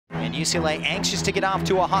And UCLA anxious to get off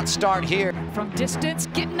to a hot start here. From distance,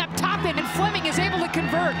 getting up top in, and Fleming is able to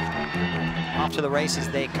convert. Off to the races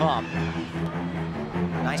they come.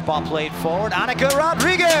 Nice ball played forward. Annika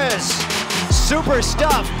Rodriguez! Super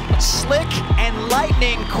stuff, slick and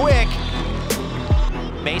lightning quick.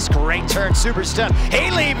 Mace, great turn, super stuff.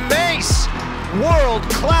 Haley Mace, world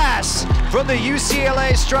class from the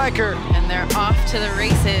UCLA striker. And they're off to the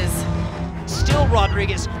races. Still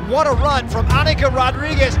Rodriguez, what a run from Annika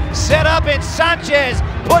Rodriguez. Set up and Sanchez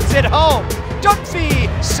puts it home. Dunphy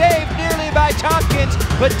saved nearly by Tompkins,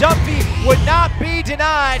 but Dunphy would not be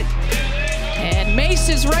denied. And Mace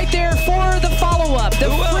is right there for the follow-up, the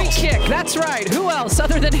free kick. That's right. Who else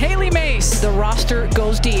other than Haley Mace? The roster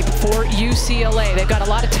goes deep for UCLA. They've got a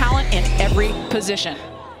lot of talent in every position.